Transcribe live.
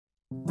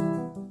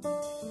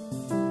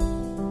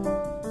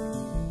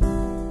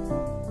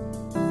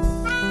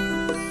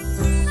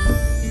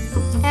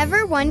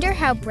wonder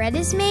how bread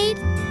is made?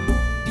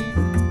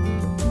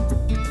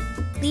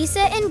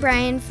 Lisa and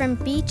Brian from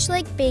Beach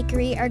Lake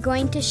Bakery are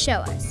going to show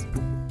us.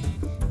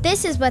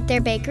 This is what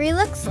their bakery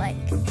looks like.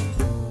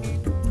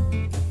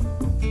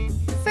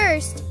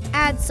 First,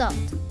 add salt.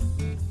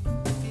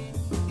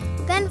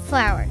 Then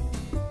flour.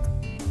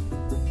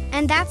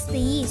 And that's the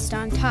yeast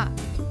on top.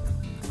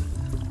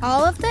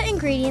 All of the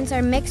ingredients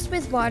are mixed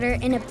with water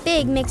in a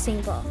big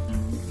mixing bowl.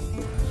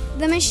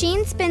 The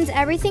machine spins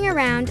everything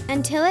around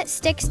until it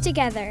sticks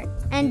together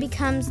and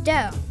becomes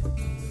dough.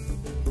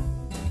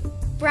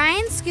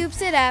 Brian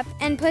scoops it up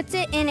and puts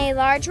it in a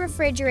large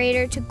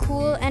refrigerator to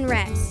cool and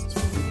rest.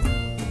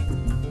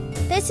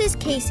 This is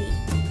Casey.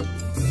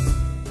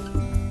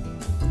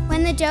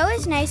 When the dough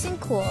is nice and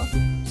cool,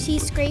 she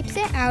scrapes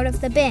it out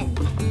of the bin.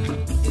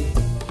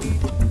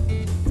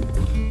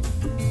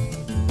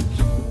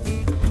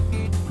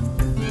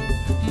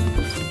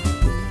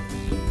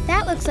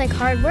 That looks like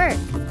hard work.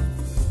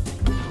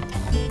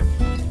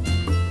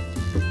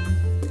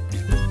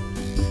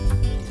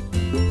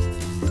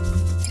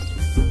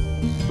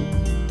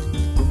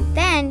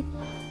 Then,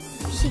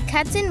 she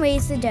cuts and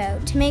weighs the dough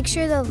to make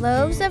sure the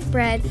loaves of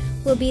bread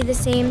will be the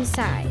same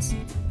size.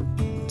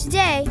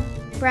 Today,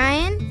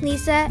 Brian,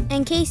 Lisa,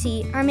 and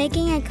Casey are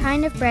making a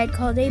kind of bread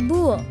called a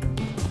boule.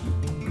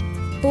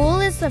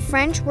 Boule is the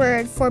French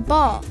word for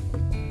ball.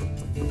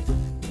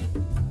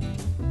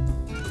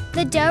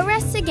 The dough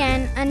rests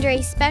again under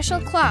a special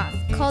cloth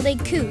called a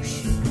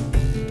couche.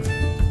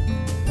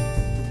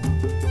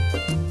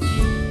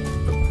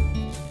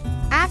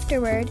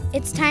 Afterward,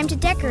 it's time to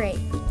decorate.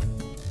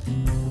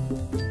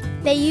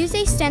 They use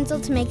a stencil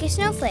to make a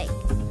snowflake.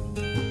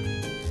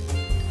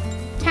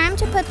 Time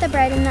to put the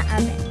bread in the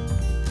oven.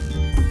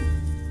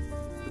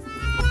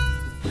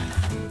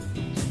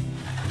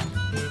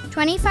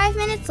 "25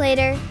 minutes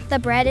later, the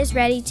bread is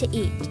ready to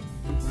eat.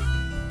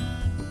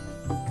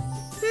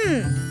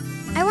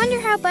 I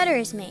wonder how butter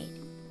is made.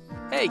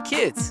 Hey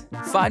kids,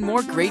 find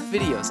more great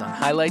videos on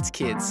Highlights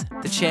Kids,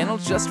 the channel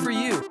just for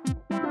you.